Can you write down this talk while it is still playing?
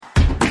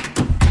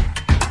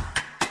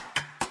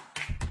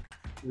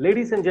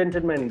Ladies and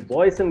gentlemen,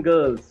 boys and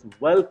girls,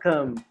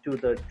 welcome to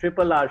the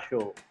Triple R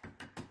Show.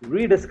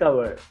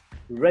 Rediscover,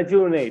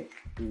 rejuvenate,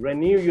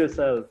 renew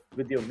yourself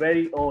with your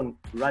very own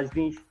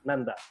Rajneesh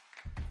Nanda.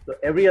 So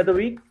every other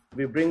week,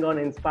 we bring on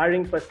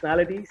inspiring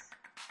personalities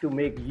to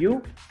make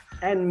you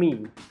and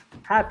me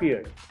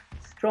happier,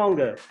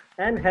 stronger,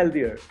 and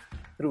healthier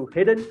through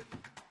hidden,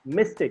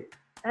 mystic,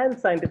 and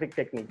scientific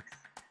techniques.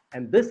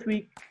 And this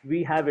week,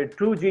 we have a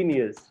true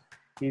genius.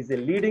 He's a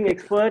leading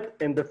expert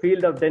in the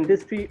field of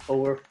dentistry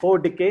over 4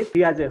 decades.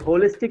 He has a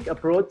holistic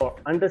approach for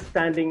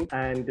understanding,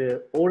 and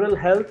oral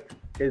health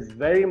is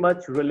very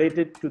much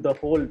related to the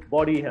whole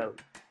body health.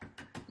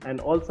 And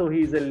also,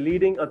 he is a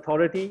leading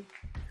authority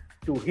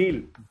to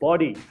heal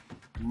body,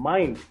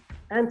 mind,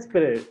 and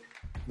spirit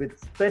with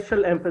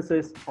special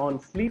emphasis on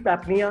sleep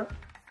apnea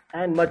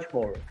and much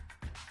more.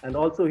 And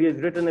also, he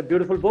has written a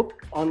beautiful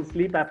book on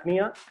sleep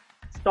apnea,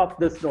 Stop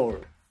the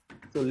Snore.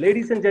 So,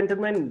 ladies and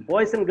gentlemen,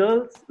 boys and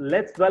girls,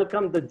 let's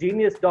welcome the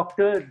genius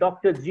doctor,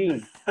 Dr.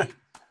 Jean.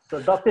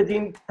 So, Dr.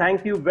 Jean,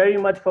 thank you very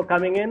much for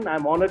coming in.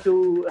 I'm honored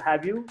to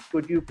have you.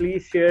 Could you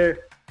please share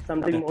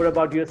something more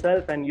about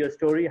yourself and your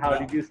story? How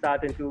did you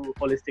start into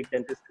holistic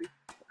dentistry?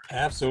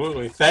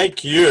 Absolutely.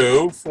 Thank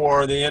you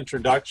for the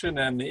introduction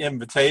and the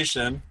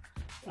invitation.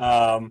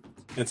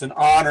 It's an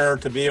honor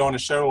to be on a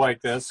show like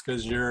this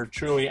because you're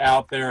truly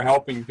out there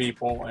helping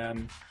people,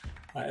 and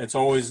it's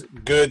always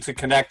good to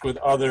connect with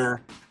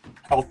other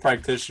health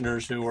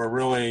practitioners who are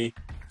really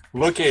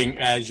looking,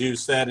 as you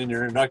said in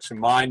your introduction,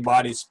 mind,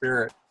 body,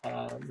 spirit.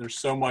 There's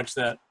so much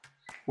that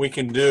we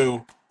can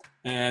do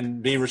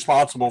and be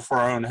responsible for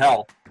our own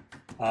health.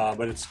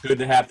 But it's good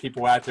to have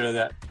people out there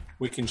that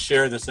we can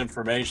share this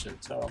information.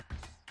 So,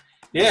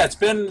 yeah, it's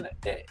been,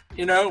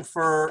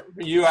 for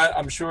you,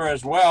 I'm sure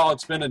as well,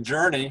 it's been a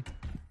journey.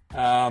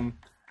 I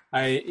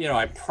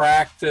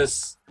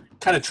practice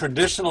kind of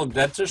traditional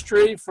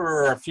dentistry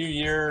for a few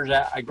years.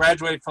 I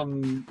graduated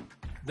from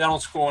dental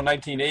school in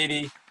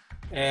 1980,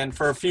 and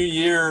for a few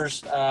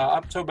years,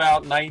 up to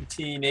about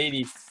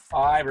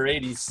 1985 or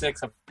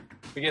 86, I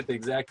forget the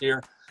exact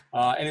year.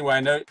 Anyway, I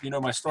know,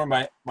 my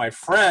story. My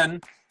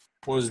friend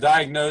was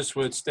diagnosed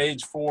with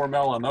stage 4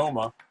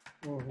 melanoma,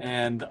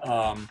 and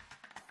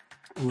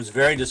it was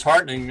very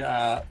disheartening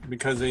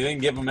because they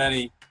didn't give him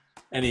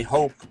any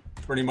hope.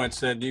 Pretty much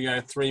said, you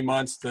got 3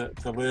 months to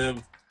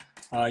live.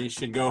 You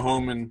should go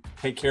home and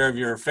take care of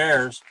your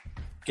affairs,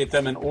 get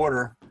them in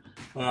order.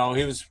 Well,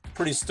 he was a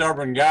pretty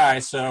stubborn guy,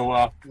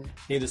 so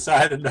he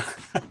decided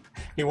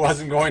he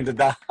wasn't going to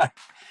die.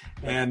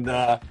 And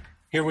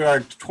here we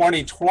are,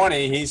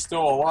 2020, he's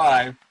still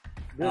alive.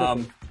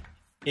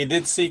 He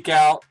did seek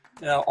out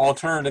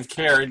alternative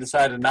care. He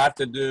decided not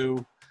to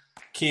do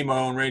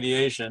chemo and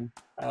radiation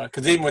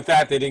because even with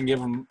that, they didn't give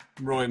him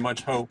really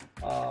much hope.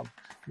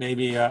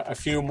 Maybe a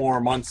few more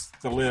months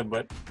to live,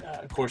 but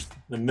of course,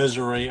 the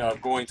misery of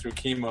going through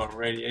chemo and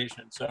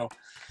radiation. So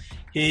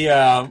he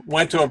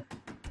went to a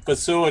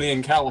facility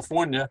in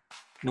California,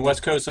 in the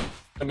West Coast.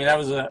 I mean, that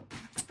was a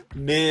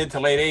mid to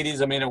late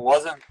 80s. I mean, there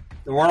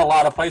weren't a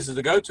lot of places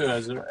to go to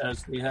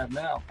as we have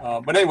now.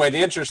 But anyway,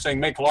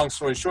 make a long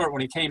story short,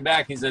 when he came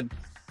back, he said,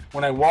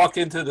 when I walked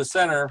into the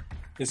center,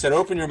 he said,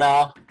 open your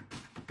mouth,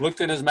 looked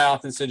in his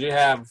mouth and said, you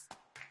have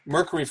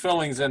mercury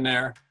fillings in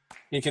there.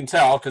 You can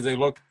tell because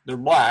they're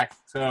black.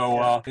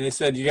 So they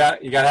said, you got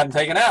to have them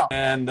taken out.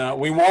 And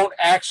we won't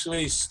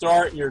actually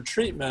start your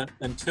treatment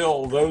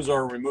until those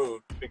are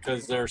removed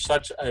because they're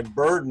such a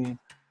burden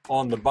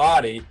on the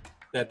body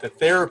that the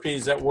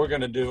therapies that we're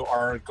going to do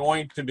are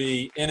going to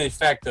be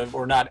ineffective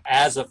or not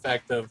as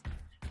effective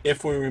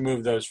if we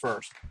remove those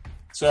first.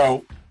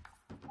 So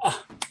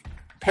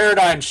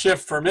paradigm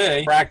shift for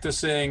me,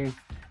 practicing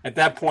at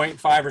that point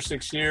 5 or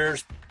 6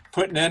 years,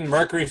 putting in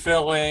mercury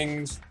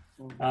fillings,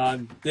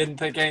 didn't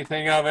think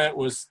anything of it,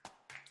 was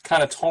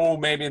kind of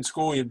told maybe in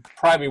school you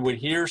probably would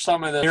hear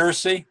some of the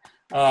heresy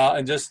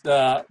and just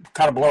kind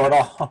of blow it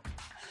off. Wow.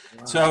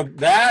 So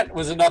that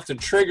was enough to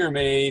trigger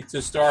me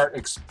to start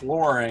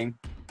exploring,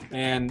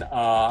 and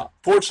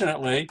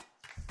fortunately,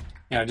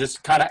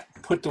 just kind of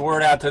put the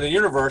word out to the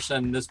universe.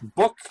 And this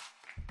book,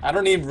 I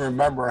don't even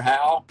remember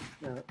how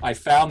I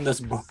found this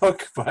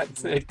book,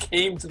 but it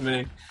came to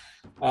me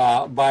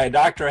by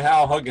Dr.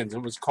 Hal Huggins.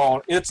 It was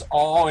called It's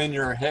All in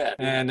Your Head.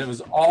 And it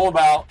was all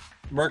about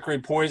mercury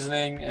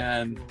poisoning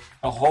and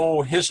the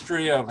whole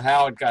history of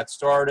how it got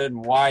started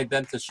and why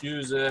dentists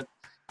use it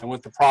and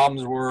what the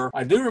problems were.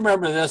 I do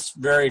remember this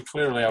very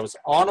clearly. I was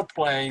on a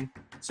plane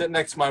sitting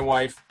next to my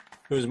wife,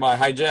 who's my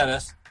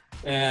hygienist,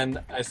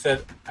 and I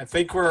said, I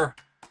think we're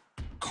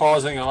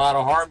causing a lot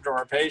of harm to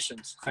our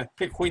patients. I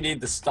think we need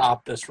to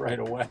stop this right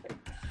away.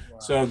 Wow.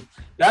 So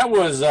that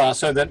was,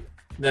 so that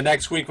the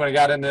next week when I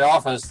got into the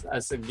office, I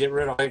said, get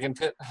rid of it. I can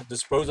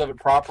dispose of it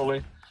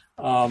properly.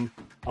 I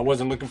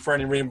wasn't looking for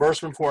any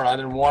reimbursement for it. I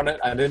didn't want it.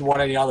 I didn't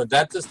want any other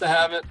dentist to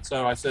have it.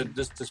 So I said,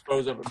 just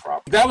dispose of it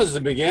properly. That was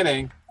the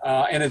beginning.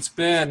 And it's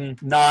been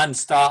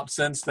nonstop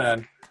since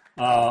then.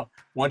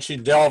 Once you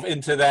delve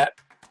into that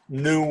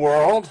new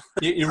world,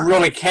 you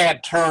really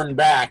can't turn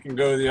back and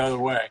go the other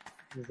way.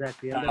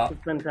 Exactly, and that's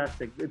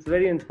fantastic. It's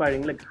very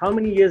inspiring. Like, how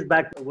many years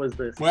back was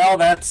this? Well,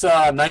 that's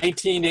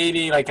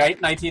 1980, like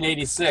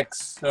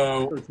 1986.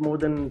 So it's more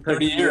than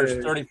 30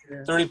 years,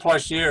 30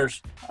 plus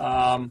years.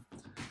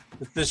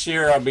 This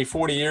year, I'll be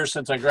 40 years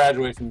since I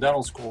graduated from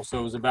dental school. So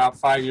it was about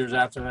 5 years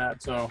after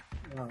that. So,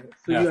 so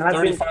yeah, you have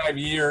 35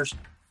 years.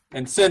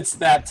 And since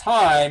that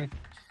time,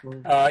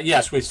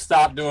 yes, we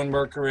stopped doing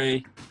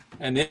mercury.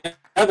 And the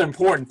other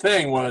important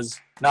thing was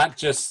not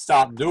just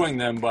stop doing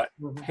them, but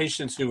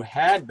patients who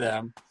had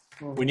them,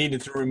 we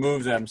needed to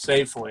remove them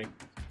safely.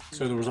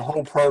 So there was a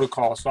whole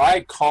protocol. So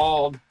I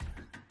called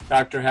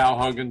Dr. Hal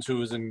Huggins, who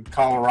was in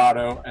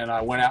Colorado, and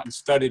I went out and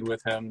studied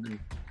with him. And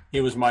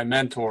he was my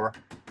mentor,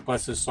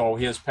 bless his soul.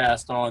 He has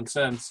passed on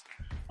since,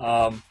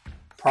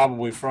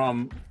 probably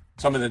from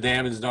some of the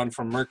damage done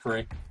from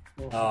mercury.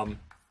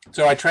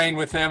 So I trained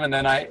with him, and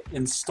then I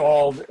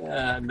installed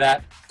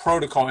that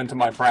protocol into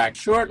my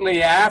practice.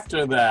 Shortly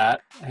after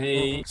that,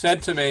 he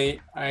said to me,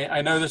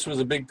 I know this was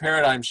a big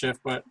paradigm shift,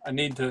 but I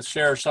need to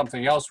share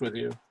something else with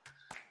you.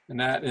 And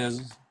that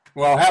is,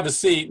 well, have a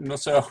seat. And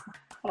so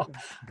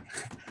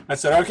I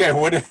said, okay,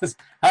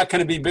 how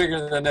can it be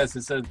bigger than this?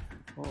 He said,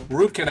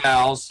 root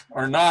canals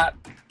are not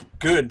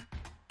good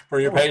for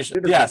your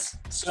patient. Yes.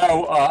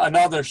 So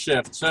another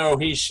shift. So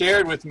he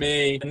shared with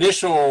me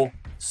initial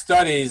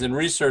studies and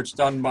research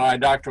done by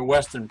Dr.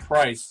 Weston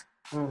Price,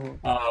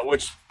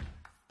 which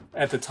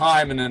at the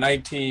time in the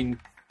 1920s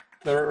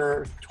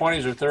or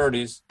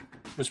 30s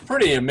was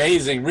pretty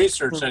amazing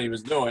research that he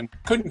was doing.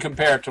 Couldn't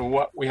compare it to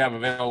what we have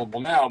available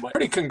now, but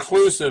pretty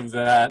conclusive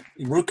that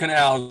root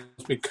canals,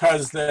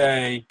 because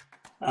they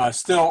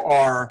still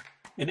are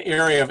an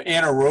area of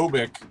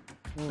anaerobic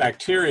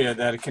bacteria,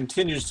 that it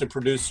continues to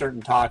produce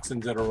certain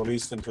toxins that are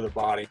released into the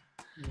body.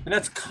 And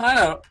that's kind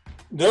of,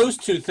 those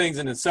two things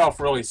in itself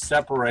really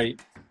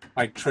separate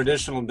like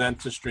traditional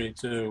dentistry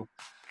to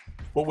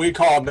what we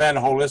call then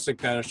holistic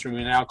dentistry.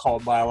 We now call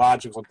it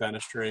biological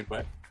dentistry,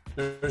 but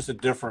there's a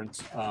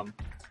difference.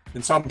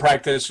 And some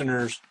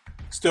practitioners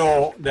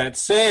still that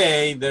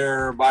say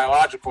they're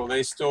biological,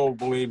 they still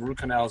believe root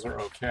canals are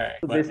okay,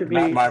 so but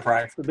not in my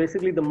practice. So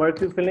basically the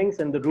mercury fillings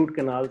and the root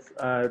canals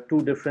are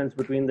two difference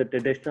between the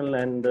traditional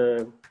and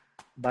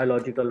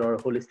biological or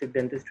holistic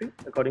dentistry,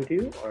 according to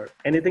you, or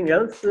anything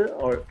else,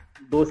 or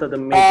those are the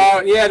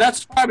major? Yeah,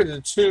 that's probably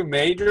the two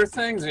major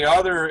things. The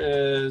other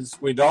is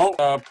we don't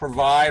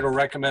provide or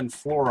recommend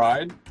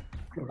fluoride.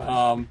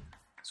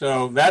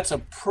 So that's a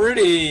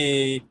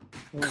pretty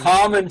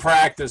common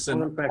practice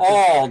in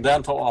all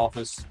dental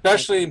offices,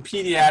 especially in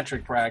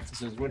pediatric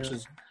practices, which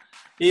is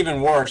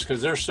even worse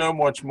because they're so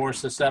much more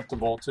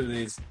susceptible to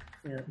these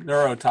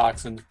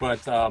neurotoxins.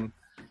 But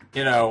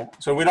you know,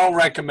 so we don't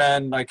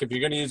recommend, like, if you're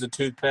going to use a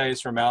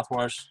toothpaste or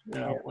mouthwash, you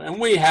know, and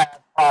we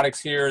have products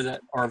here that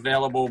are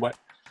available, but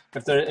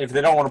if they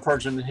don't want to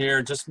purchase them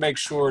here, just make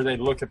sure they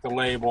look at the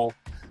label,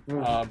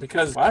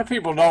 because a lot of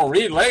people don't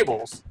read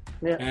labels.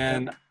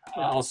 And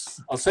I'll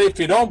say, if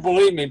you don't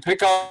believe me,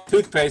 pick up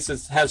toothpaste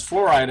that has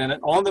fluoride in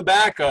it. On the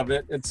back of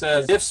it, it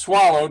says, if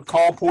swallowed,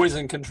 call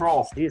poison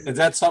control. Is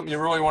that something you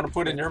really want to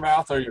put in your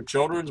mouth or your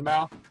children's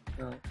mouth?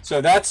 So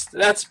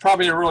that's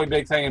probably a really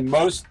big thing. And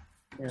most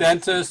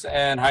dentists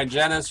and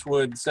hygienists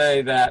would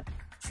say that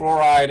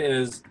fluoride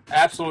is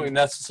absolutely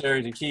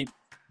necessary to keep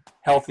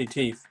healthy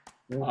teeth.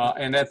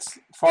 And that's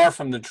far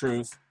from the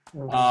truth.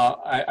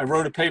 I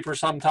wrote a paper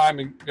some time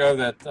ago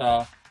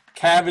that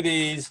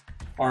cavities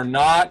are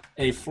not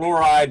a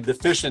fluoride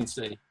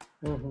deficiency.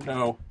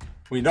 So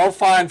we don't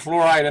find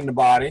fluoride in the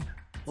body.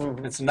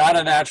 It's not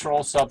a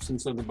natural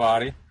substance of the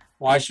body.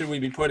 Why should we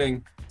be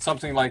putting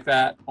something like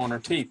that on our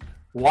teeth?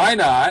 Why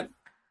not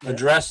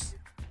address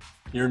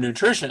your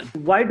nutrition?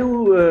 Why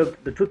do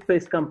the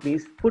toothpaste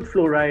companies put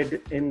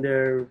fluoride in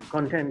their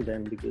content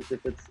then? Because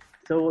if it's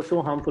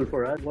so harmful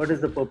for us, what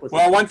is the purpose?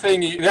 Well, one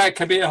thing, that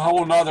could be a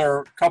whole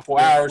nother couple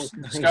hours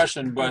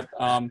discussion, but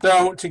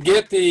so to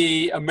get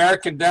the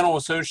American Dental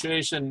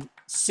Association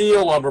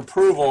seal of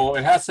approval,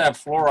 it has to have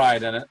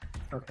fluoride in it.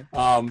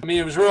 I mean,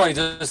 it was really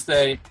just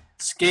a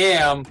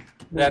scam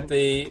that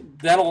the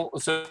dental,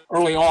 so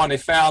early on they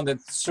found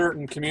that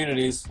certain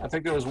communities, I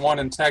think there was one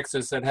in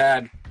Texas that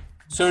had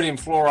sodium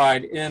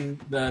fluoride in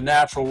the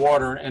natural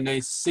water, and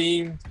they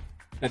seemed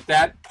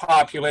that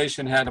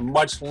population had a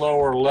much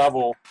lower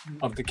level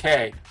of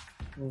decay,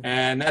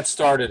 and that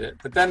started it.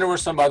 But then there were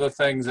some other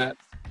things that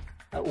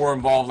were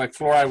involved, like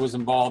fluoride was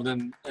involved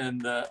in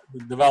the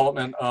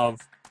development of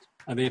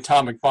the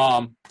atomic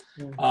bomb.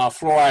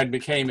 Fluoride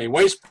became a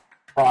waste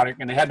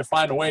product, and they had to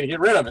find a way to get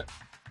rid of it.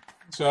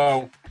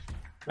 So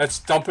let's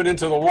dump it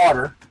into the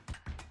water,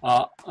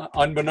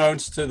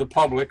 unbeknownst to the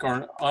public,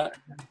 or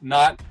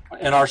not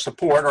in our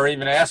support, or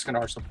even asking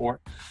our support.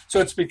 So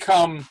it's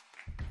become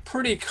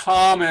pretty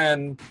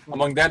common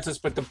among dentists,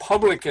 but the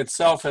public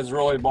itself has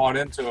really bought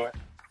into it.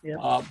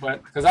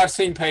 But because I've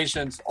seen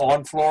patients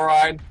on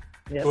fluoride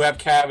who have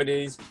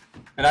cavities,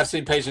 and I've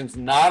seen patients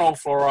not on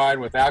fluoride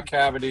without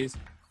cavities.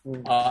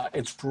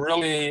 It's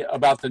really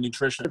about the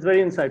nutrition. It's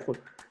very insightful.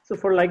 So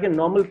for like a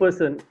normal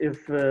person,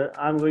 if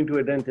I'm going to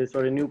a dentist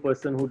or a new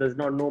person who does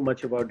not know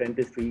much about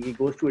dentistry, he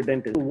goes to a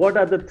dentist. What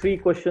are the 3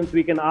 questions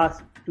we can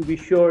ask to be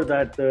sure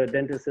that the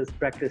dentist is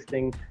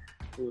practicing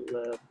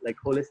like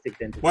holistic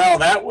dentistry? Well,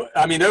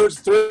 those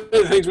 3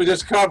 things we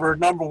just covered.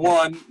 Number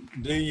 1,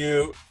 do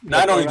you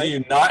not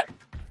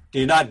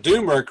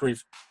do mercury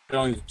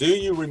fillings? Do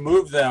you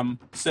remove them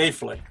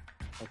safely?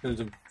 There's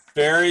a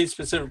very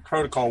specific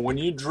protocol. When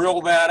you drill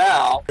that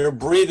out, you're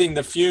breathing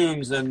the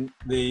fumes and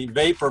the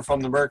vapor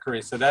from the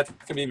mercury, so that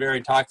can be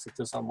very toxic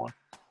to someone.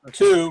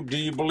 Okay. 2, do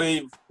you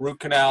believe root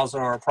canals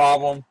are a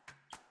problem?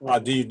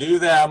 Do you do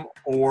them,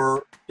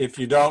 or if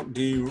you don't,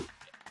 do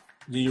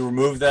you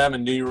remove them,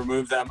 and do you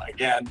remove them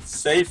again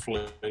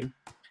safely?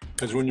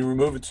 Because when you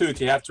remove a tooth,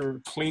 you have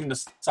to clean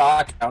the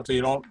socket out so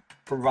you don't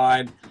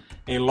provide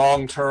a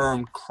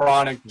long-term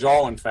chronic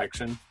jaw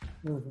infection,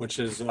 which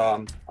is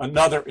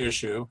another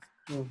issue.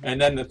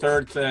 And then the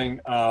third thing,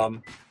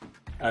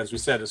 as we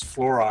said, is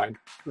fluoride.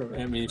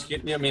 I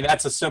mean,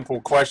 that's a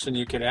simple question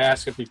you could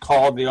ask if you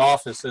called the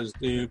office: is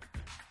do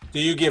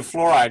you give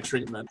fluoride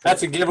treatment?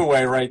 That's a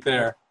giveaway right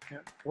there. Yeah.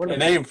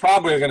 And they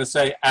probably are going to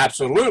say,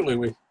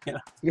 absolutely.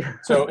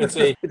 So it's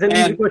an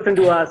easy question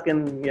to ask,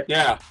 and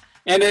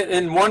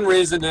and one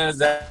reason is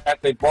that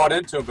they bought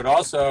into it, but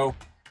also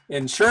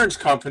insurance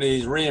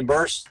companies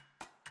reimburse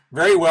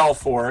very well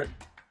for it.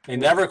 They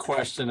never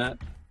question it.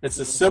 It's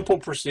a simple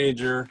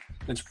procedure.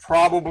 It's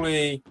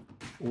probably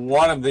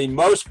one of the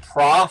most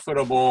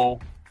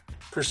profitable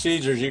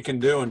procedures you can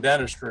do in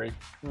dentistry.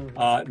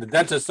 The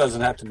dentist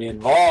doesn't have to be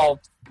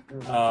involved,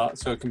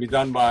 so it can be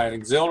done by an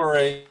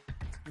auxiliary.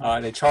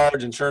 They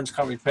charge, insurance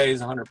company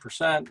pays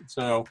 100%.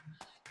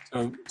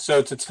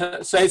 So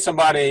to say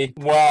somebody,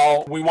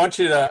 well, we want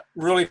you to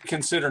really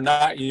consider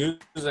not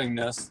using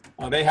this,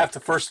 they have to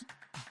first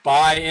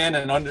buy in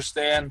and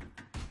understand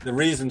the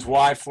reasons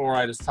why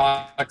fluoride is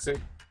toxic.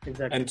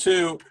 Exactly. And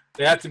 2,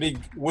 they have to be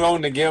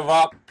willing to give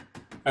up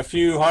a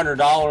few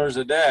 $100s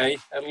a day,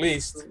 at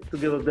least. To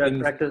give up that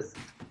practice.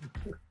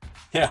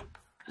 Yeah.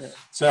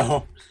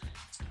 So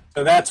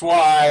that's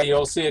why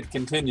you'll see it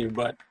continue.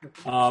 But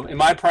in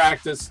my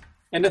practice,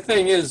 and the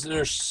thing is,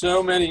 there's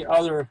so many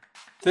other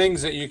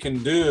things that you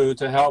can do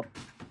to help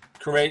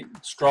create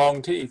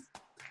strong teeth.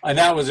 And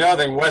that was the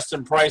other thing.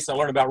 Weston Price, I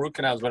learned about root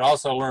canals, but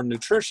also learned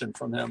nutrition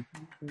from him.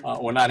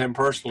 Well, not him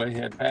personally, he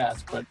had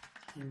passed, but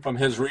from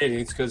his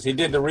readings, because he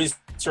did the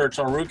research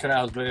on root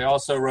canals, but he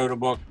also wrote a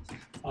book,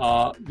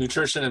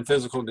 Nutrition and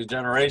Physical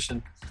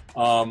Degeneration,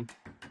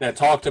 that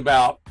talked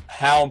about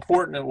how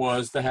important it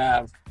was to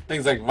have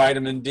things like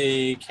vitamin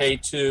D,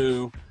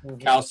 K2,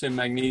 calcium,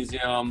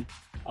 magnesium,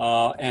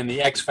 and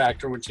the X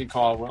factor, which he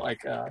called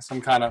like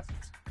some kind of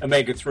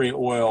omega-3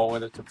 oil,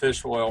 whether it's a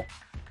fish oil.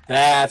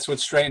 That's what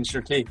straightens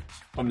your teeth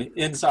from the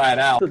inside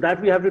out. So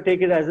that we have to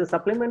take it as a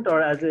supplement or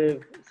as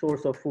a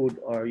source of food,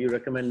 or you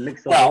recommend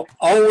mix of Well,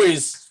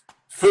 always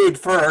food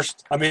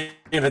first. I mean,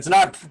 if it's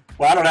not,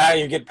 well, I don't know how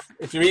you get,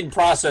 if you're eating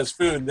processed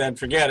food, then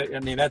forget it. I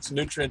mean, that's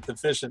nutrient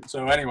deficient.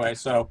 So anyway,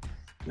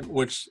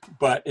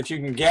 but if you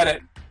can get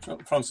it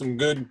from some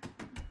good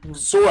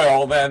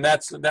soil, then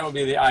that would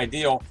be the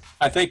ideal.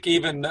 I think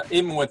even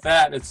with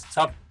that, it's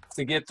tough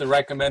to get the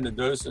recommended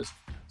doses.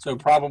 So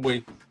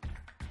probably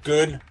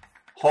good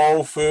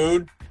whole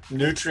food,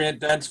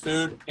 nutrient-dense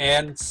food,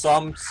 and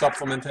some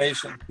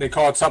supplementation. They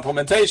call it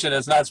supplementation.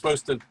 It's not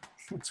supposed to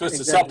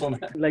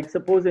supplement. Like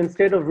suppose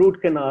instead of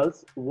root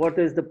canals, what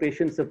is the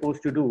patient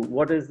supposed to do?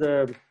 What is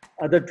the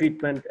other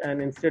treatment? And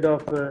instead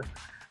of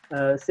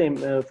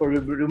for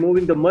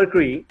removing the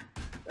mercury,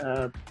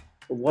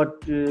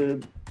 what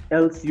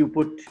else you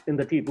put in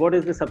the teeth? What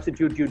is the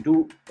substitute you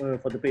do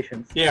for the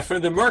patients? Yeah,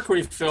 for the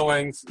mercury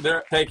fillings,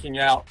 they're taking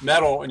out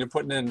metal and you're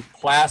putting in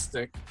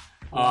plastic.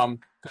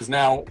 Because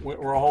now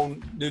we're a whole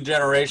new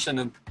generation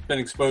and been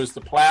exposed to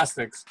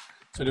plastics.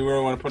 So do we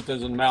really want to put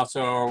those in the mouth?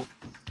 So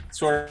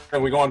sort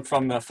of we're going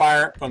from the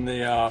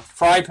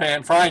frying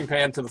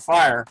pan to the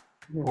fire,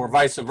 or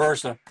vice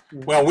versa.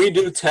 Well, we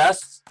do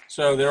tests.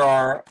 So there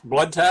are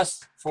blood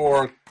tests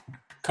for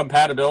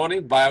compatibility,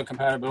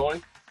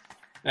 biocompatibility.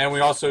 And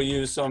we also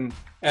use some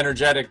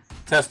energetic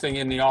testing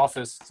in the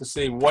office to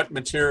see what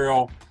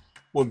material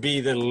would be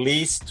the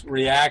least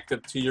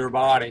reactive to your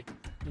body.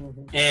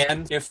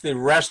 And if the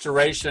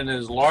restoration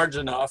is large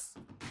enough,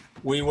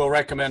 we will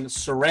recommend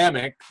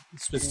ceramic,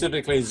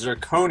 specifically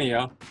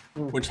zirconia,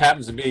 which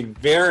happens to be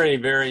very,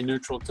 very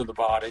neutral to the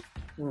body.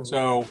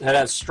 So it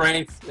has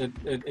strength,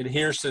 it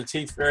adheres to the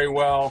teeth very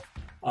well,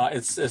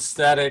 it's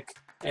aesthetic,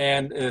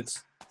 and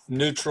it's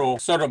neutral,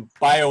 sort of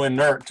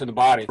bio-inert to the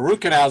body.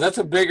 Root canals, that's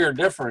a bigger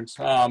difference,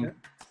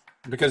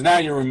 because now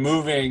you're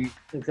removing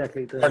part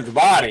of the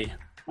body.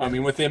 I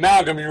mean, with the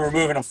amalgam, you're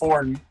removing a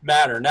foreign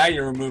matter. Now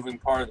you're removing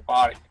part of the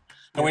body.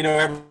 And we know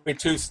every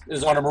tooth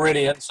is on a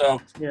meridian,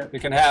 so it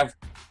can have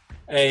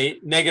a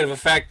negative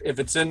effect if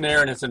it's in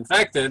there and it's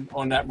infected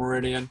on that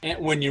meridian. And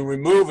when you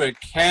remove it,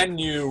 can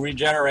you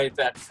regenerate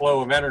that flow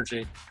of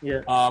energy?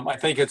 I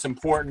think it's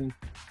important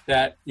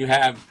that you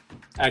have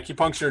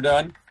acupuncture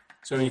done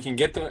so you can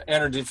get the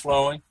energy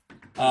flowing.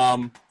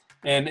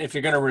 And if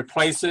you're going to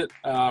replace it,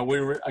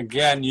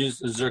 again use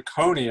the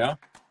zirconia.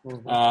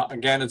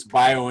 Again, it's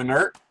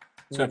bioinert.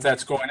 So if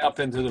that's going up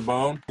into the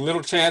bone,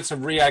 little chance of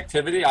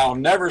reactivity. I'll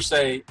never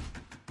say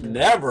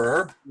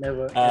never,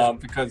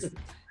 because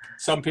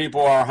some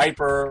people are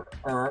hyper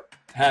or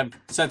have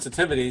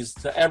sensitivities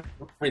to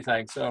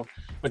everything. So,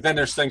 but then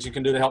there's things you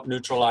can do to help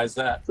neutralize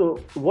that. So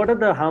what are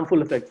the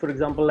harmful effects? For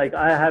example, like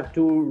I have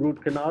 2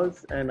 root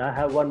canals and I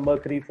have 1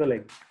 mercury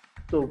filling.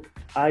 So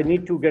I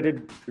need to get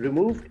it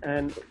removed.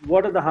 And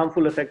what are the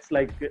harmful effects,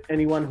 like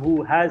anyone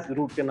who has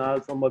root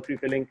canals or mercury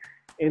filling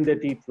in their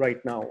teeth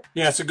right now?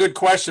 Yeah, it's a good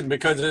question,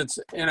 because it's,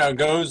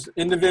 goes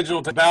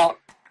individual to about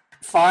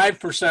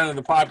 5% of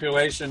the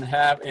population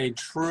have a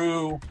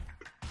true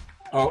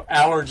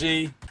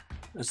allergy,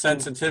 a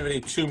sensitivity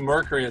to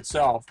mercury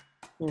itself.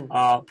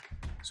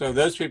 So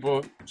those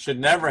people should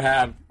never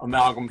have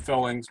amalgam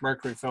fillings,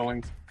 mercury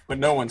fillings, but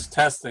no one's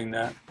testing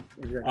that.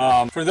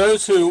 Exactly. For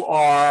those who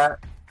are,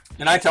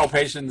 and I tell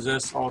patients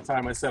this all the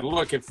time, I said,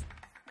 look,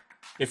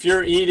 if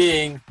you're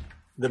eating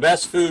the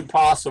best food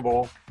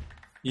possible,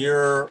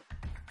 your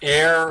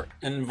air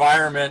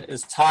environment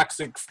is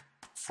toxic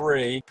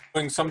free,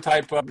 doing some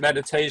type of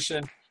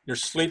meditation, you're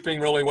sleeping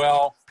really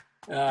well,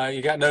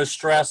 you got no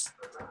stress,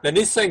 then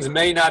these things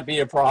may not be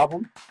a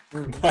problem.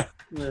 But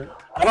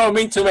I don't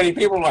meet too many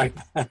people like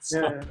that.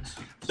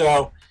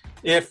 So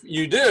if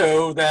you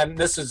do, then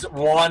this is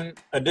one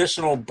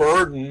additional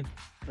burden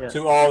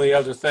to all the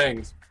other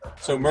things.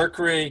 So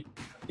mercury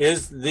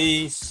is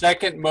the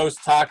second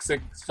most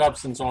toxic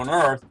substance on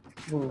Earth,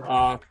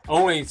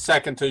 only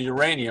second to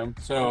uranium.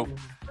 So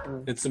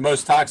it's the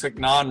most toxic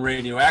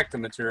non-radioactive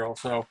material.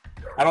 So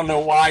I don't know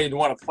why you'd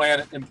want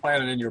to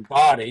implant it in your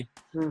body.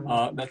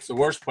 That's the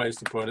worst place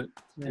to put it.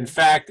 In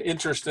fact,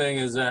 interesting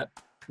is that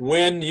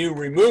when you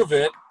remove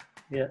it,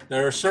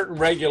 there are certain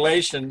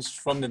regulations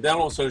from the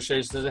Dental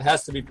Association that it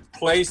has to be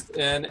placed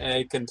in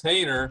a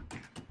container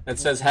that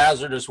says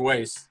hazardous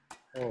waste.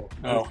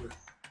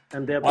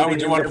 And why would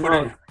you want to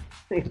put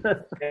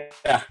it?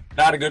 Yeah,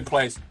 not a good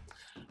place.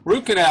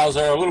 Root canals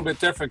are a little bit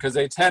different because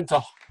they tend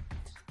to,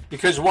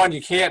 because one,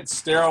 you can't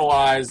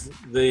sterilize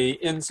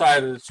the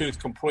inside of the tooth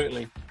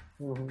completely.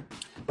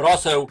 But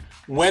also,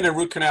 when a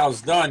root canal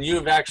is done, you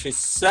have actually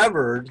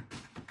severed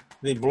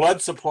the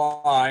blood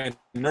supply and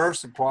nerve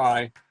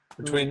supply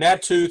between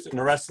that tooth and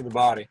the rest of the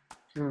body.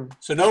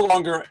 So no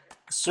longer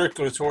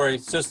circulatory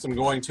system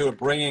going to it,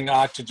 bringing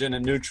oxygen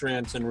and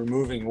nutrients and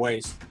removing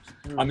waste.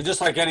 I mean,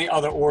 just like any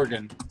other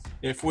organ,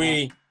 if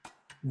we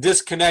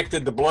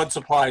disconnected the blood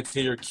supply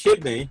to your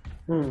kidney,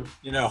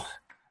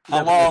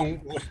 how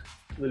long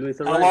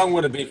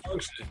would it be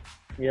functioning?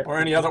 Or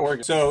any other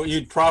organ? So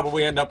you'd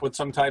probably end up with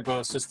some type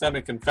of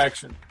systemic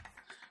infection.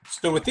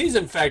 So with these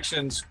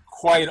infections,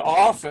 quite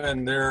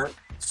often they're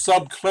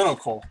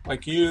subclinical,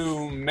 like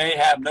you may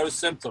have no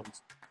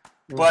symptoms,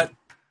 but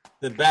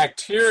the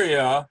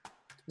bacteria,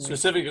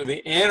 specifically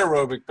the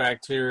anaerobic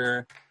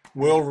bacteria,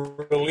 will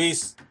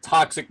release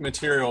toxic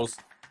materials,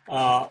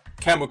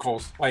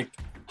 chemicals like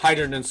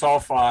hydrogen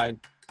sulfide,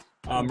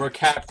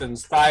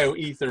 mercaptans,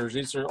 thioethers.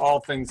 These are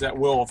all things that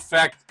will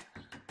affect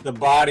the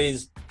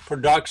body's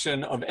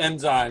production of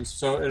enzymes.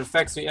 So it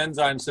affects the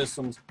enzyme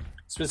systems.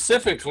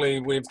 Specifically,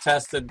 we've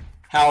tested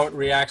how it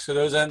reacts to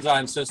those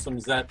enzyme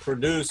systems that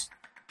produce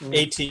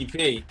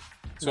ATP.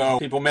 So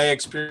people may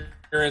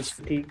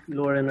experience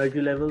lower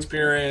energy levels,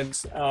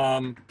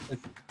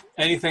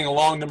 anything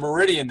along the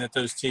meridian that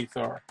those teeth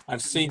are.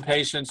 I've seen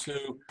patients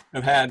who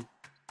have had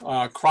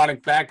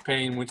chronic back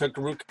pain. We took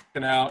the root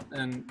canal out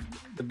and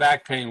the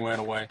back pain went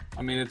away.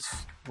 I mean,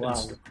 it's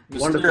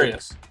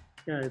mysterious.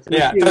 It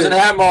doesn't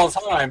happen all the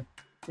time.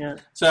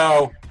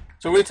 So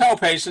we tell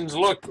patients,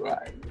 look,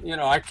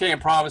 I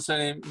can't promise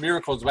any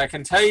miracles, but I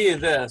can tell you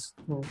this,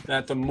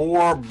 that the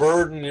more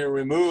burden you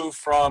remove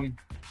from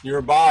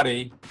your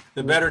body,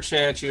 the better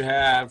chance you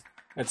have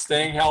at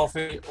staying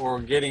healthy or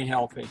getting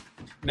healthy.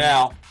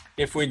 Now,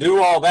 if we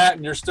do all that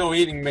and you're still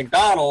eating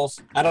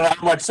McDonald's, I don't know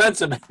how much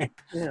sense it makes.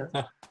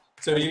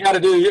 So you got to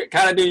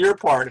do your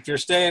part. If you're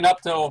staying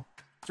up till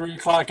 3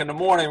 o'clock in the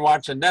morning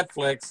watching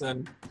Netflix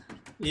and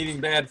eating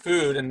bad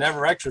food and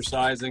never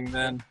exercising,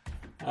 then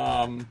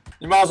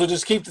you might as well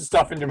just keep the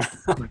stuff in your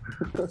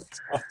mouth.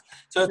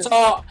 So it's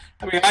all,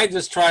 I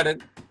just try to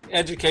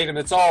educate them.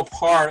 It's all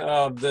part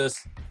of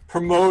this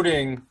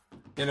promoting,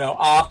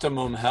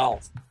 optimum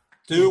health.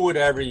 Do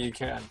whatever you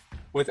can.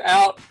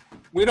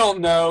 We don't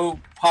know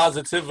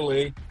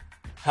positively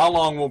how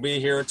long we'll be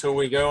here until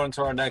we go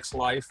into our next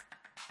life.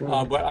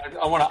 But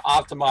I want to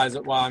optimize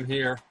it while I'm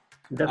here.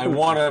 Definitely. I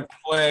want to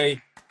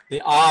play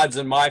the odds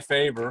in my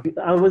favor.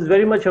 I was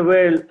very much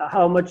aware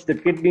how much the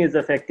kidney is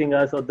affecting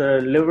us or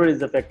the liver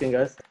is affecting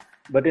us.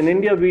 But in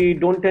India, we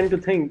don't tend to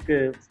think,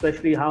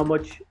 especially how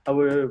much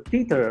our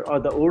teeth or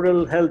the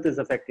oral health is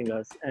affecting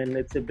us. And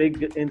it's a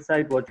big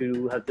insight what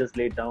you have just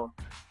laid down,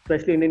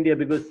 especially in India,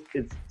 because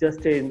it's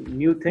just a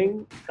new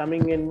thing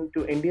coming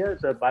into India,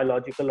 the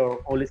biological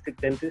or holistic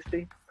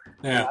dentistry.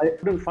 I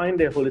couldn't find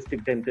a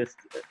holistic dentist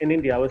in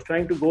India. I was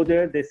trying to go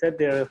there. They said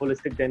they're a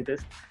holistic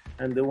dentist.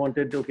 and they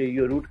wanted, okay,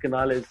 your root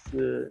canal is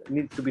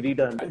needs to be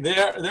redone.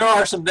 There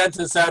are some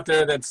dentists out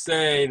there that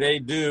say they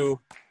do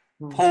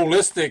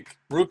holistic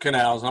root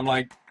canals. I'm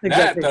like,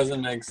 that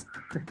doesn't make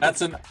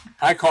sense.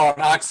 I call it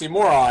an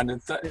oxymoron.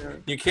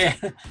 You can't.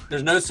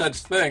 There's no such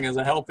thing as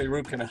a healthy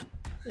root canal.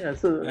 Yeah.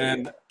 So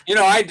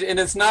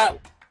it's not.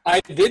 I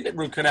did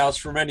root canals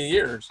for many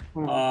years.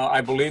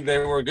 I believe they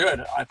were good.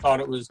 I thought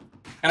it was,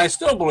 and I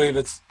still believe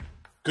it's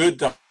good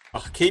to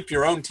keep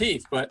your own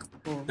teeth, but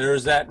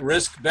there's that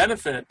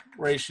risk-benefit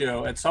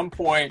ratio. At some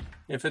point,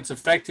 if it's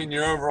affecting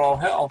your overall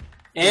health,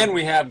 and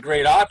we have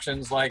great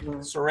options like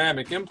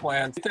ceramic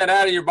implants, get that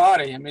out of your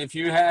body. I mean, if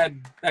you had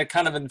that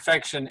kind of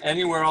infection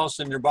anywhere else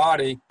in your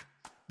body,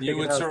 you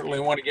would certainly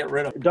want to get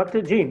rid of it.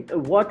 Dr. Gene,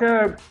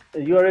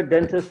 you're a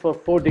dentist for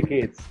 4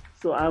 decades,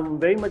 so I'm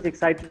very much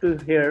excited to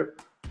hear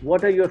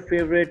what are your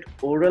favorite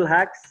oral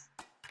hacks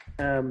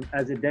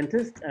as a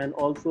dentist and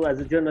also as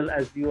a journal,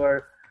 as you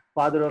are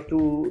father of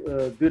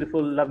 2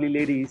 beautiful, lovely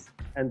ladies,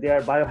 and they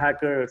are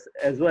biohackers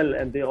as well,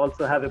 and they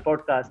also have a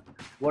podcast.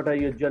 What are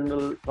your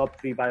general top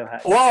 3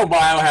 biohacks? Well,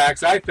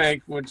 biohacks, I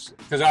think,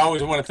 because I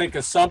always want to think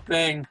of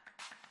something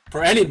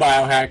for any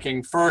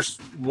biohacking. First,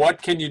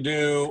 what can you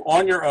do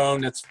on your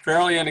own that's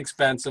fairly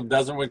inexpensive,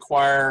 doesn't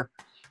require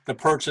the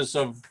purchase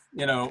of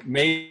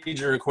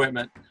major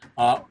equipment?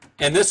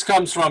 And this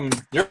comes from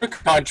your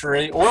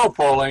country, oil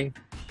pulling.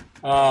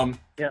 And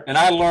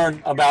I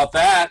learned about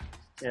that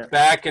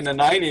back in the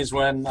 90s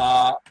when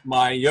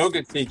my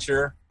yoga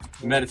teacher,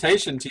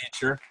 meditation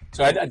teacher,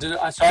 so I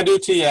do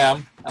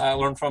TM. I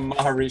learned from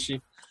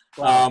Maharishi.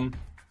 Wow.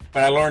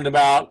 But I learned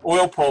about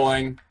oil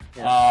pulling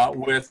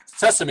with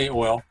sesame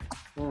oil.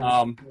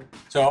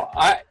 So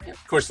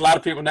of course, a lot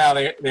of people now,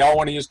 they all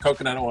want to use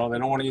coconut oil. They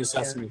don't want to use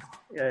sesame.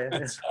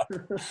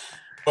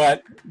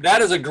 But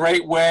that is a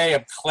great way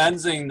of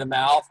cleansing the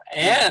mouth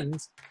and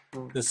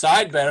the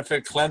side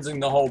benefit, cleansing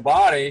the whole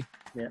body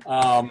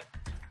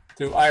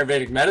through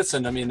Ayurvedic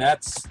medicine. I mean,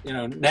 that's,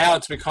 now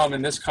it's become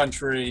in this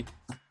country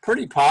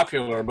pretty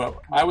popular, but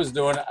I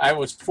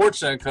was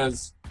fortunate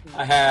because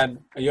I had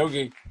a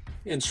yogi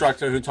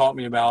instructor who taught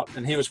me about,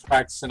 and he was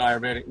practicing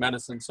Ayurvedic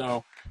medicine.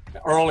 So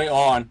early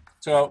on,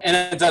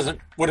 and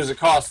what does it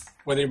cost,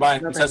 whether you're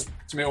buying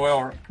sesame oil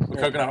or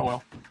coconut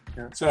oil?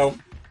 Yeah. So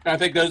I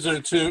think those are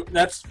the 2.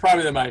 That's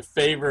probably my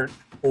favorite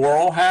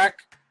oral hack.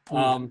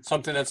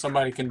 Something that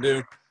somebody can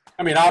do.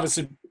 I mean,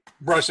 obviously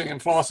brushing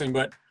and flossing,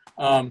 but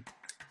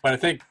I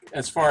think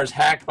as far as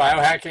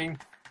biohacking,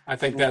 I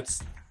think that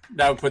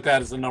would put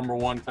that as the number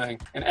 1 thing,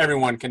 and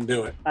everyone can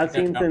do it. I've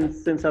seen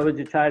since I was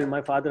a child,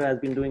 my father has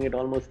been doing it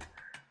almost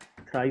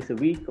thrice a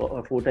week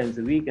or 4 times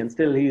a week, and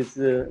still he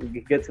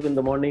gets up in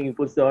the morning, he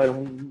puts the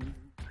oil.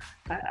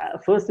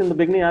 First, in the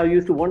beginning, I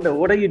used to wonder,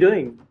 what are you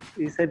doing?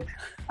 He said,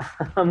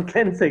 I'm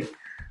cleansing.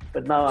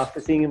 But now, after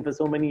seeing him for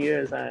so many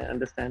years, I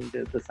understand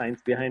the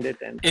science behind it.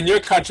 And in your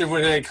country,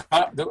 do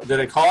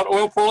they call it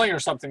oil pulling or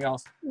something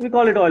else? We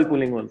call it oil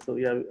pulling also.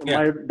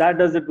 My dad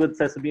does it with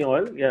sesame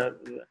oil.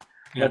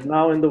 But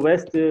now in the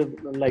West,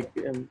 like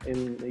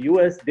in the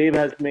US, Dave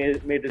has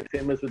made it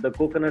famous with the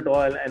coconut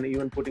oil and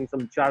even putting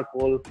some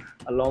charcoal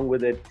along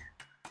with it.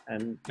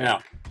 And so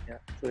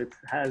it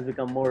has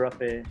become more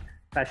of a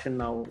fashion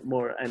now,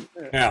 and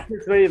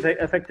it's very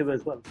effective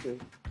as well. So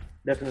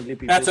definitely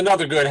people. That's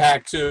another good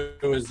hack too,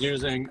 is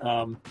using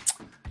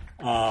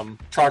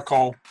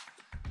charcoal.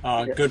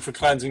 Good for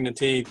cleansing the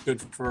teeth, good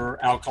for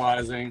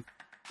alkalizing.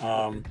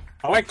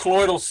 I like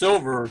colloidal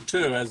silver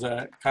too as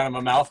a kind of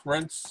a mouth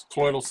rinse.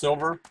 Colloidal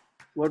silver.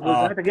 What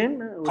was that again?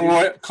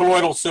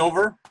 Colloidal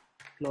silver.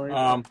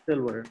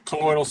 Silver.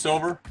 Colloidal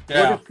silver.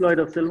 Yeah. What is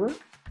colloidal silver?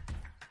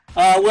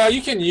 Well,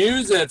 you can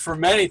use it for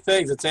many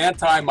things. It's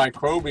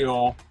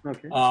antimicrobial,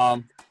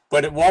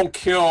 but it won't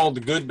kill the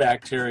good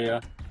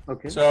bacteria.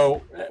 Okay.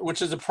 So,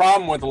 which is a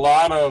problem with a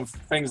lot of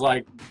things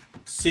like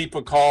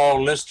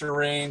Cepacol,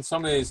 Listerine,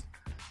 some of these,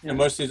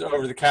 most of these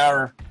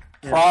over-the-counter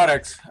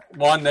products.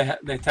 One,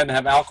 they tend to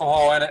have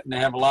alcohol in it, and they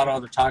have a lot of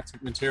other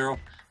toxic material.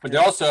 But they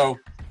also,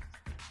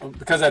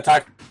 because that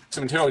toxic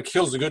material, it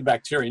kills the good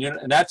bacteria,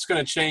 and that's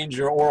going to change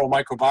your oral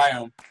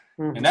microbiome.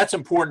 And that's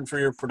important for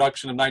your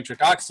production of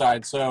nitric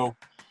oxide. So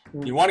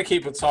you want to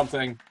keep it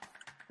something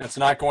that's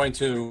not going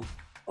to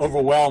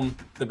overwhelm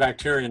the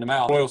bacteria in the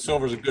mouth. Colloidal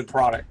silver is a good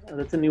product.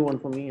 That's a new one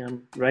for me.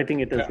 I'm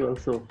writing it as well,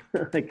 so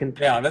I can.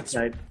 Yeah, that's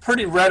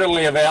pretty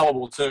readily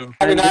available too.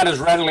 Maybe not as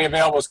readily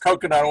available as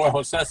coconut oil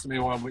or sesame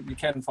oil, but you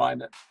can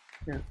find it.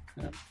 Yeah.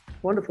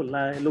 Wonderful.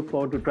 I look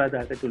forward to try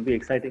that. It will be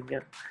exciting.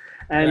 Yeah.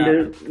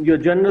 And your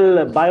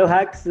general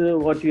biohacks,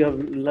 what you have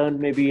learned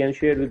maybe and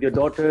shared with your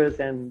daughters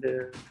and.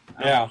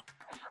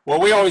 Well,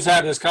 we always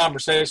have this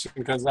conversation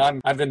because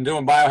I've been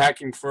doing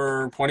biohacking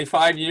for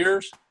 25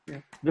 years. Yeah.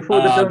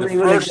 Before the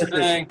first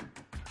thing,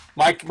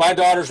 my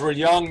daughters were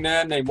young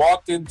then. They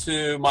walked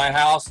into my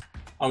house.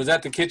 I was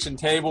at the kitchen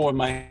table with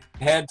my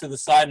head to the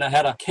side, and I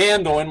had a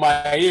candle in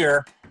my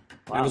ear.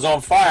 Wow. It was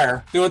on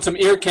fire, doing some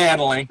ear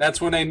candling.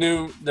 That's when they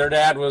knew their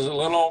dad was a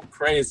little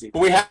crazy.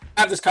 But we have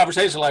this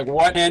conversation like,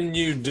 what can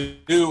you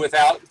do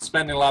without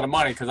spending a lot of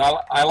money? Because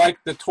I like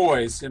the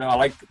toys. I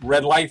like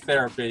red light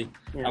therapy.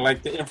 Yeah. I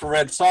like the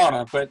infrared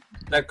sauna, but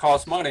that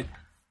costs money.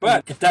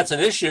 But if that's an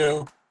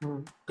issue,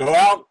 go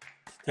out,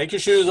 take your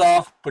shoes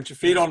off, put your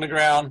feet on the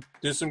ground,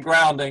 do some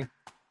grounding.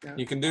 Yeah.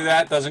 You can do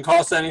that. Doesn't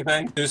cost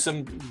anything.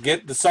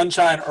 Get the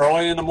sunshine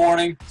early in the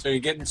morning, so you're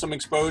getting some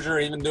exposure.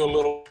 Even do a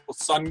little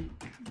sun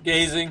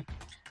gazing.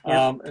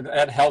 Yeah.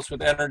 That helps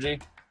with energy.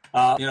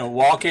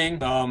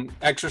 Walking,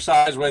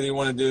 exercise, whether you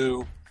want to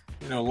do,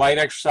 light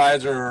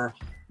exercise or,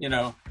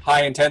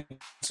 high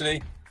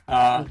intensity.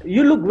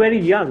 You look very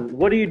young.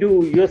 What do you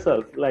do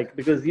yourself?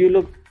 Because you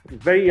look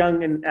very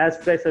young and as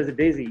fresh as a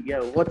daisy.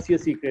 Yeah. What's your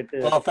secret?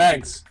 Well,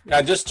 thanks.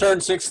 I just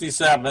turned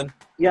 67.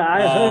 Yeah,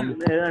 I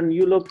heard, and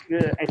you look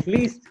at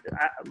least,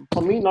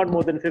 for me, not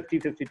more than 50,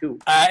 52.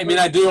 I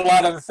do a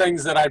lot of the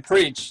things that I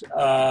preach.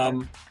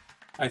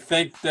 I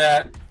think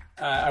that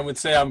I would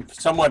say I'm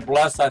somewhat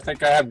blessed. I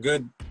think I have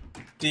good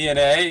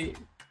DNA.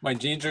 My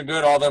genes are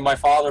good, although my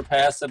father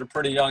passed at a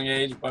pretty young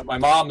age. But my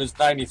mom is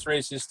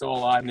 93, she's still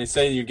alive. And they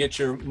say you get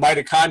your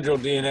mitochondrial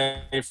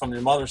DNA from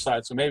your mother's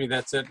side, so maybe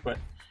that's it.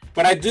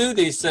 But I do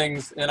these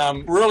things, and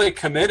I'm really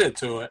committed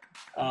to it.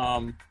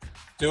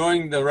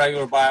 Doing the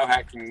regular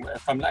biohacking.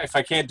 If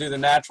I can't do the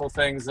natural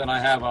things, then I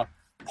have a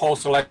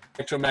pulse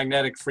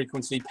electromagnetic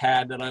frequency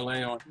pad that I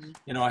lay on.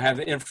 I have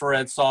the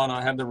infrared sauna,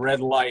 I have the red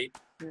light.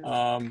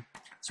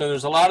 So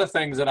there's a lot of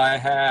things that I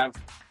have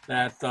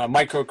that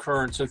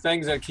microcurrent, so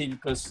things that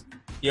keep us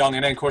young.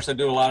 And then, of course, I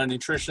do a lot of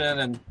nutrition,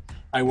 and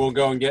I will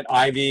go and get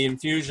IV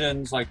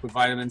infusions like with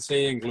vitamin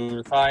C and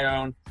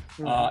glutathione.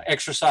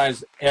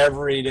 Exercise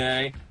every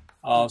day.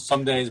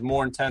 Some days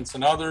more intense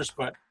than others,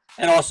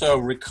 and also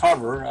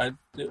recover.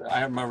 I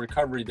have my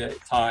recovery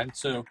time,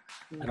 so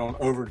I don't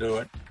overdo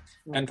it.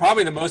 And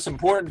probably the most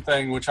important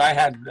thing, which I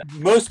had the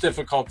most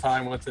difficult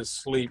time with, is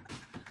sleep.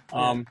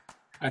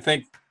 I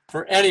think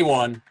for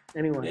anyone,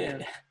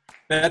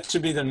 that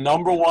should be the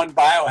number one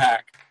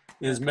biohack,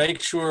 is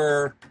make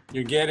sure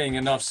you're getting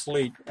enough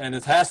sleep. And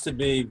it has to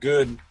be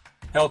good,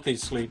 healthy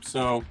sleep.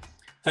 So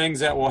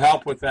things that will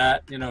help with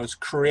that, is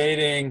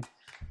creating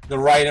the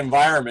right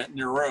environment in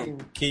your room,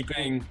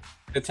 keeping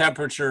the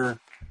temperature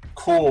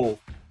cool,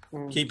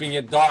 keeping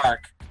it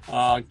dark,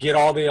 get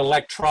all the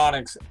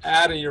electronics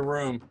out of your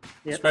room,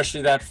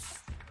 especially that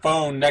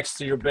phone next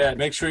to your bed.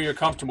 Make sure you're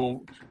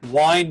comfortable.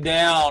 Wind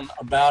down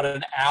about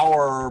an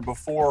hour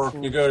before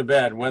you go to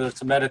bed, whether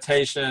it's a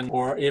meditation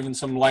or even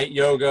some light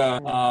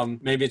yoga,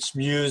 maybe it's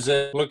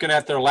music, looking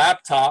at their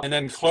laptop and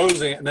then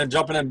closing it and then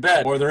jumping in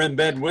bed, or they're in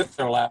bed with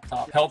their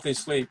laptop. Healthy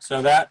sleep.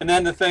 So that, and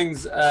then the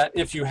things,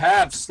 if you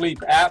have sleep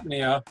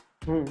apnea,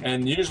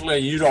 and usually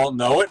you don't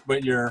know it,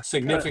 but your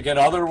significant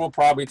other will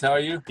probably tell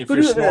you if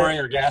you're snoring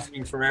or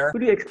gasping for air.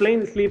 Could you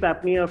explain sleep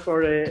apnea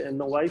for a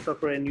novice or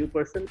for a new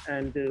person?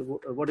 And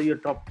what are your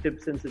top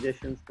tips and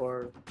suggestions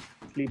for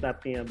sleep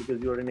apnea?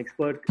 Because you're an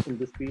expert in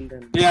this field.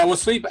 Yeah, well,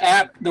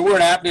 the word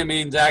apnea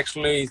means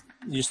actually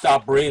you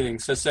stop breathing,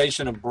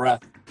 cessation of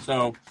breath.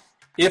 So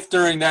if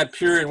during that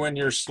period when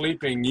you're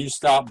sleeping you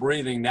stop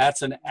breathing,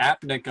 that's an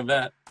apneic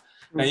event.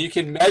 Now you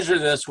can measure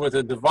this with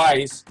a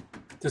device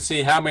to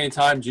see how many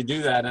times you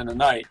do that in a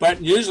night.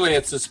 But usually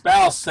it's the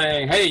spouse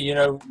saying, hey,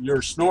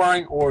 you're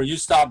snoring, or you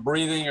stop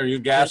breathing, or you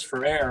gasp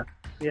for air.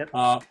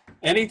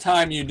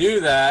 Anytime you do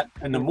that,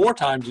 and the more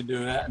times you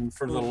do that, and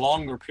for the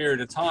longer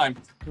period of time,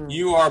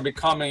 you are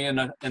becoming in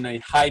a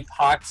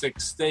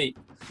hypoxic state.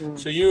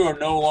 So you are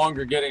no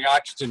longer getting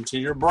oxygen to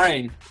your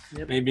brain.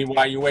 Maybe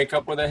why you wake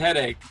up with a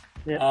headache.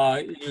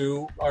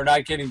 You are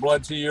not getting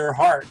blood to your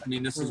heart.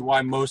 This is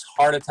why most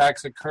heart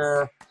attacks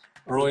occur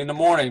early in the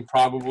morning,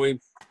 probably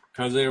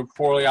because they are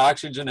poorly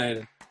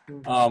oxygenated.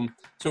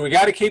 So we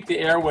got to keep the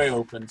airway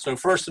open. So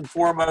first and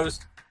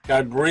foremost, got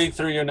to breathe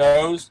through your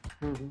nose.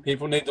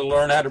 People need to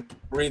learn how to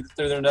breathe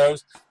through their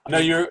nose. I know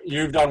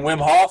you've done Wim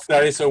Hof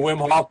studies, so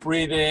Wim Hof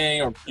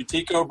breathing or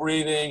Buteyko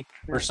breathing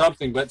or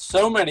something, but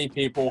so many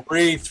people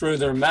breathe through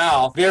their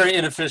mouth. Very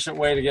inefficient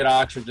way to get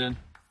oxygen.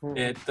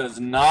 It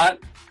does not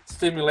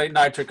stimulate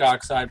nitric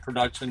oxide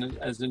production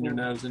as in your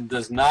nose, and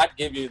does not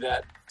give you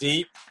that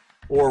deep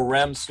or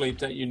REM sleep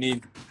that you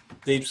need.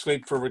 Deep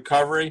sleep for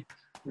recovery,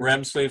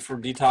 REM sleep for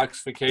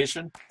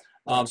detoxification.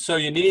 So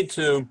you need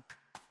to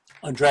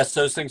address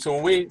those things. So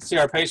when we see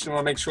our patient, we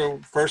want to make sure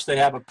first they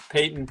have a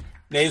patent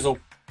nasal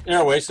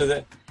airway, so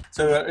that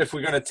if we're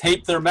going to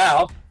tape their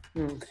mouth,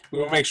 we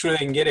want to make sure they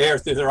can get air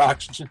through their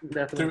oxygen,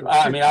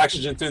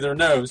 oxygen through their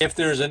nose. If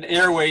there's an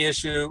airway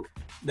issue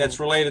that's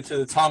related to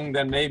the tongue,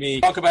 then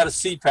maybe talk about a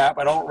CPAP.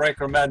 I don't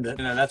recommend it.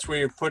 That's where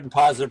you're putting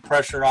positive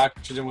pressure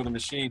oxygen with a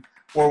machine.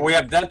 Or we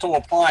have dental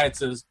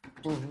appliances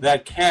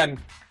that can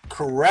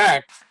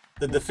correct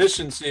the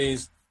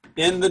deficiencies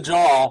in the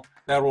jaw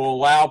that will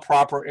allow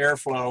proper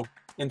airflow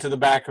into the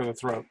back of the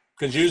throat.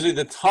 Because usually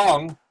the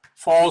tongue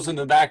falls in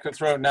the back of the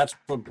throat, and that's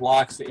what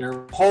blocks the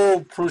air.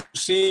 Whole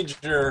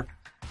procedure,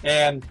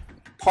 and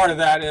part of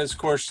that is, of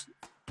course,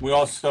 We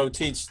also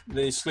teach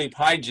the sleep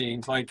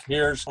hygiene. Like,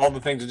 here's all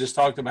the things we just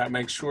talked about.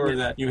 Make sure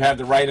that you have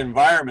the right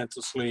environment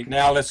to sleep.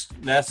 Now let's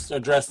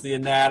address the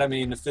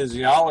anatomy and the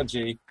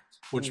physiology,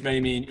 which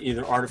may mean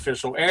either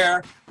artificial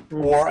air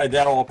or a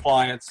dental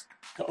appliance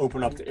to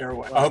open up the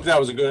airway. I hope that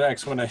was a good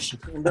explanation.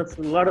 That's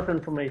a lot of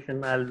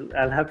information.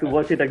 I'll have to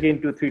watch it again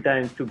 2-3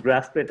 times to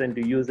grasp it and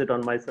to use it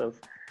on myself.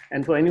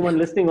 And for anyone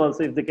listening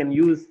also, if they can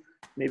use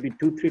maybe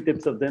 2-3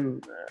 tips of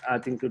them, I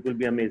think it will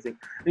be amazing.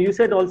 And you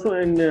said also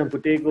in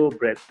Buteyko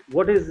breath.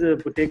 What is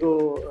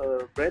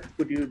Buteyko breath?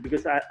 Could you,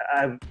 because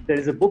there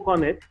is a book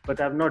on it,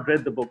 but I've not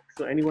read the book.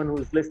 So anyone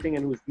who's listening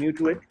and who's new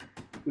to it,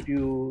 could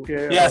you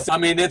share? Yes, I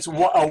mean, it's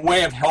a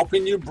way of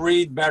helping you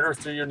breathe better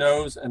through your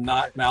nose and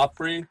not mouth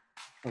breathe.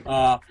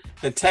 Okay.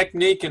 The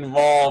technique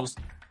involves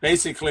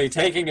basically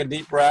taking a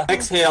deep breath,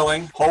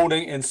 exhaling,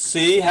 holding, and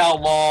see how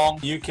long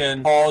you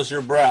can pause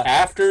your breath.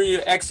 After you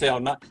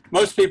exhale,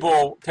 most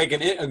people take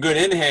a good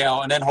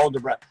inhale and then hold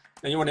the breath.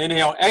 Then you want to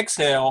inhale,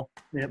 exhale,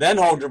 then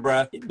hold your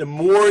breath. The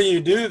more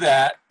you do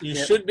that, you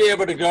should be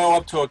able to go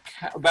up to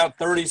about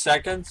 30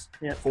 seconds,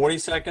 40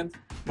 seconds.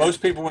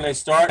 Most people, when they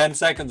start 10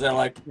 seconds, they're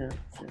like,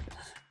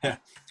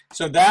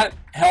 So that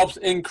helps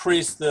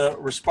increase the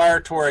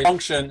respiratory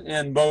function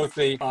in both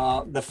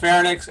the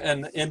pharynx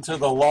and into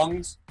the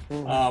lungs,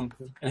 and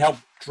help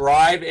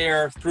drive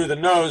air through the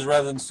nose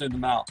rather than through the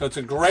mouth. So it's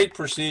a great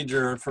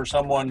procedure for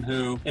someone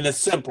who, and it's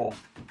simple.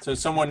 So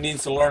someone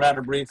needs to learn how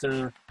to breathe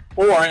through,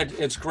 or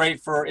it's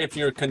great for if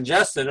you're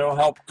congested, it'll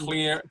help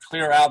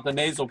clear out the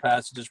nasal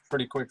passages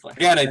pretty quickly.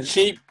 Again, a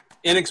cheap,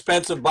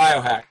 inexpensive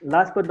biohack.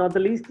 Last but not the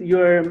least,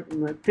 your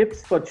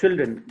tips for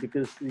children,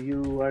 because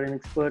you are an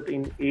expert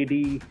in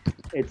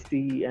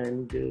ADHD,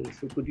 and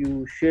so could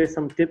you share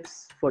some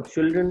tips for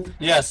children?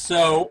 Yes,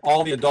 so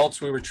all the adults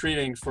we were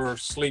treating for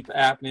sleep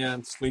apnea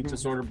and sleep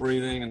disorder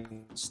breathing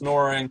and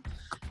snoring,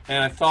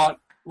 and I thought,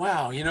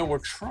 wow, we're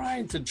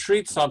trying to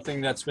treat something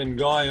that's been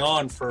going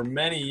on for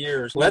many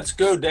years. Let's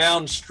go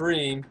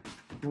downstream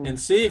and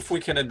see if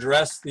we can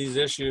address these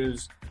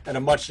issues at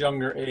a much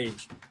younger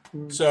age.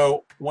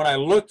 So when I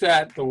looked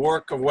at the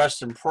work of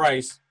Weston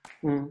Price,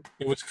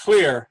 it was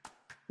clear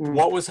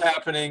what was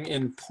happening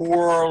in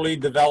poorly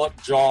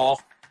developed jaw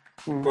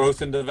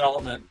growth and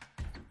development.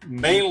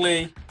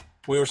 Mainly,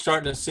 we were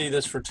starting to see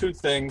this for two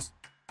things.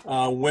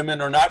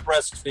 Women are not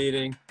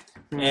breastfeeding,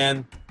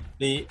 and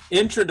the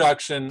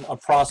introduction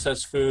of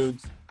processed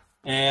foods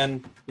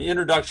and the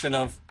introduction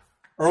of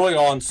early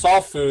on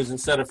soft foods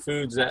instead of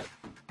foods that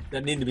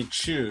need to be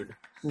chewed.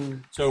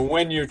 So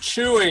when you're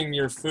chewing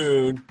your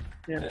food,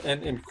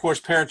 and of course,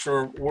 parents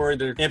are worried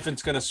their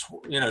infant's going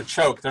to,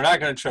 choke. They're not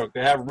going to choke.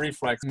 They have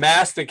reflex.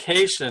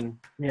 Mastication,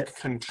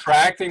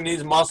 contracting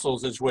these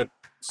muscles is what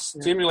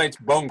stimulates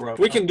bone growth.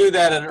 We can do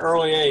that at an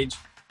early age,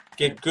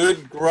 get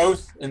good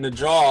growth in the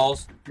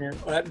jaws.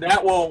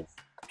 That will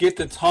get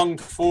the tongue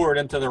forward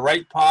into the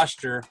right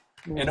posture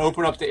and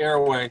open up the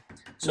airway.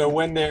 So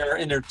when they're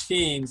in their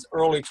teens,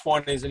 early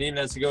 20s, and even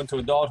as they go into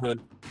adulthood,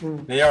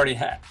 they already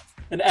have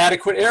an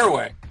adequate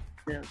airway.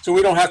 So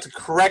we don't have to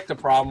correct the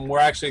problem. We're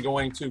actually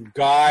going to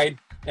guide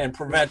and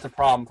prevent the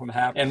problem from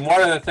happening. And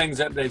one of the things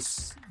that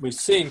we've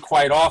seen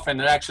quite often,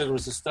 and actually there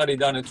was a study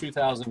done in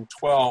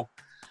 2012,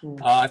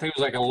 I think it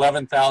was like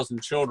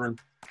 11,000 children.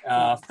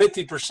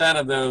 50%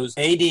 of those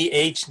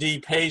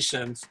ADHD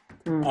patients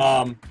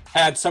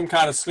had some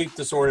kind of sleep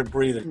disordered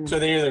breathing. So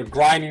they either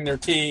grinding their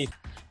teeth,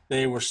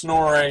 they were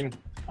snoring,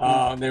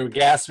 they were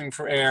gasping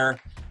for air,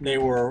 they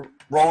were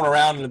rolling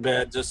around in the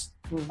bed, just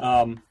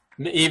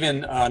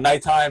even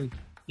nighttime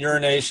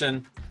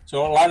urination.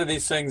 So a lot of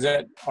these things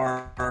that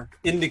are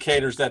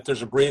indicators that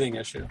there's a breathing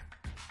issue.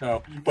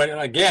 So,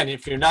 but again,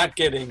 if you're not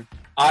getting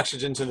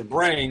oxygen to the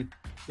brain,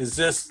 is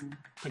this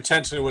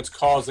potentially what's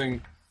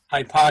causing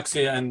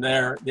hypoxia and the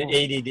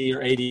ADD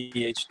or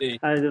ADHD?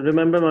 I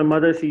remember my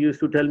mother, she used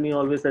to tell me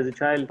always as a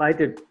child, bite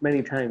it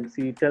many times.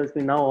 She tells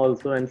me now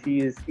also, and she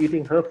is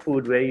eating her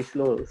food very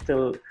slow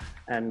still.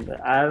 And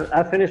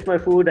I finished my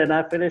food, and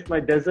I finished my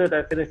dessert,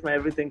 I finished my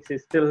everything.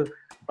 She's still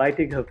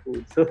biting her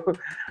food. So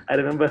I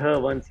remember her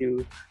once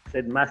you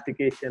said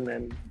mastication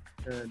and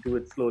do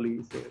it slowly.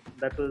 So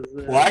that was...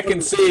 well, I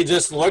can see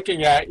just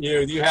looking at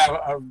you, you have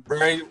a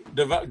very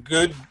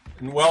good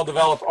and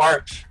well-developed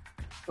arch.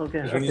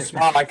 Okay. When you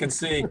smile, I can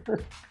see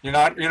you're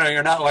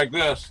not like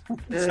this.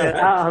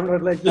 I'm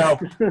not like this.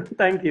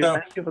 Thank you.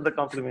 Thank you for the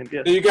compliment.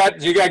 Yes. So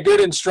you got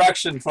good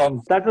instruction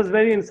from. That was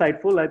very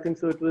insightful. I think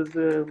so. It was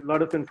a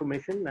lot of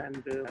information,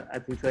 and I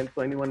think so.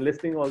 For anyone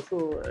listening,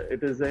 also,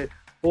 it is a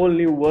whole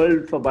new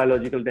world for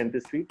biological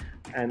dentistry.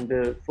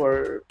 And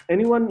for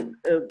anyone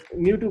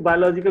new to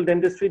biological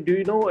dentistry, do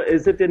you know,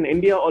 is it in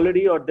India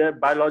already, or there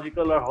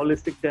biological or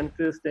holistic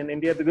dentist in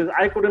India? Because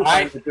I couldn't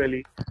find it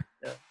really.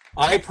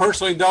 I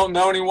personally don't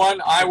know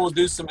anyone. I will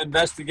do some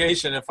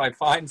investigation. If I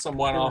find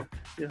someone,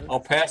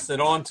 I'll pass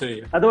it on to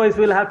you. Otherwise,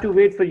 we'll have to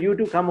wait for you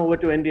to come over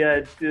to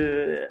India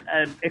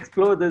and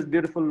explore this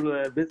beautiful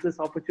business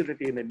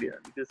opportunity in India,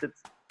 because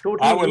it's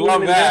totally. I would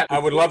love that. I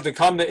would love to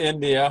come to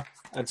India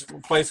It's a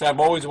place I've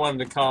always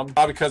wanted to come,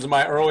 because of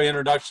my early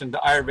introduction to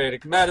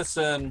Ayurvedic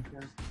medicine,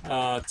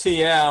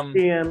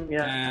 TM,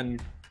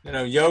 and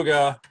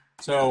yoga.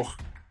 So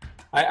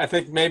I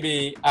think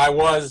maybe I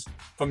was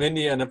from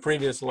India in a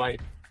previous life.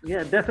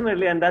 Yeah,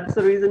 definitely. And that's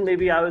the reason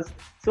maybe I was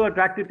so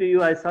attracted to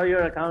you. I saw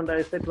your account.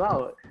 I said,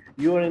 wow,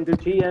 you're into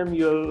TM,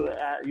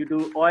 you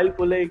do oil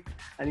pulling,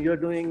 and you're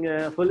doing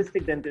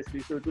holistic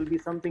dentistry. So it will be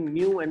something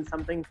new and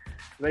something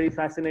very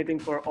fascinating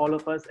for all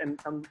of us. And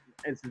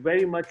it's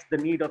very much the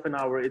need of an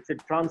hour. It's a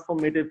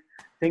transformative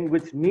thing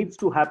which needs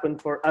to happen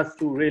for us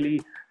to really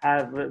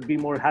be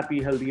more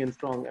happy, healthy, and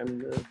strong.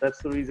 And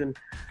that's the reason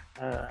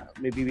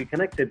maybe we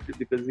connected,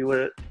 because you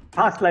were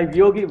past life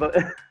yogi.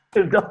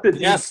 Dr.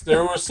 G. Yes,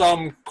 there was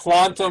some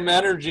quantum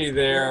energy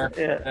there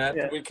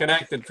that we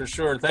connected for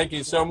sure. Thank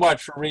you so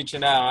much for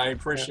reaching out. I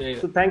appreciate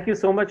it. So thank you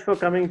so much for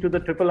coming to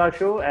the Triple R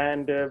Show,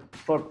 and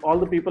for all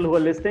the people who are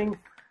listening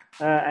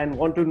and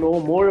want to know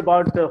more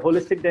about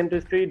holistic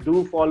dentistry,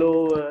 do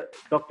follow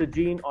Dr.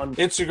 Gene on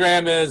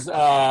Instagram is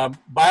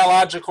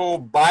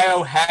Biological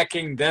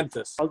Biohacking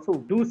Dentist. Also,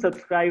 do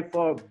subscribe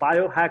for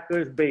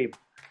Biohackers Babe.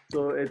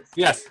 So it's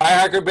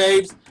Biohacker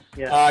Babes.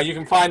 Yeah. You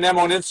can find them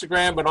on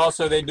Instagram, but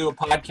also they do a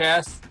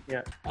podcast.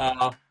 Yeah.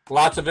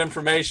 Lots of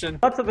information.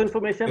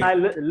 I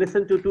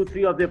listened to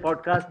 2-3 of their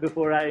podcasts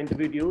before I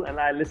interviewed you, and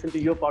I listened to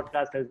your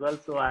podcast as well,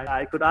 so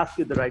I could ask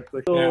you the right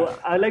question. So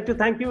I'd like to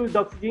thank you,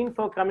 Dr. Gene,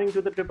 for coming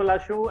to the Triple R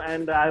Show,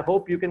 and I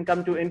hope you can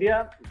come to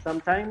India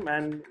sometime,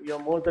 and you're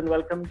more than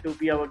welcome to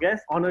be our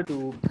guest. Honored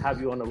to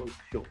have you on our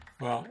show.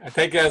 Well, I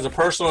take it as a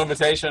personal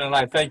invitation, and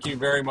I thank you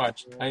very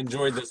much. I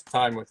enjoyed this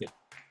time with you.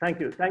 Thank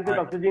you,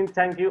 Dr. Gene.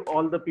 Thank you,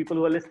 all the people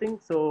who are listening.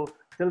 So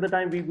till the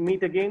time we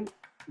meet again,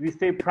 we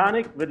stay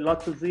pranic with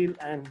lots of zeal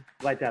and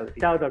vitality.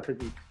 Ciao, Dr.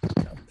 Gene.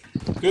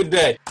 Good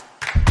day.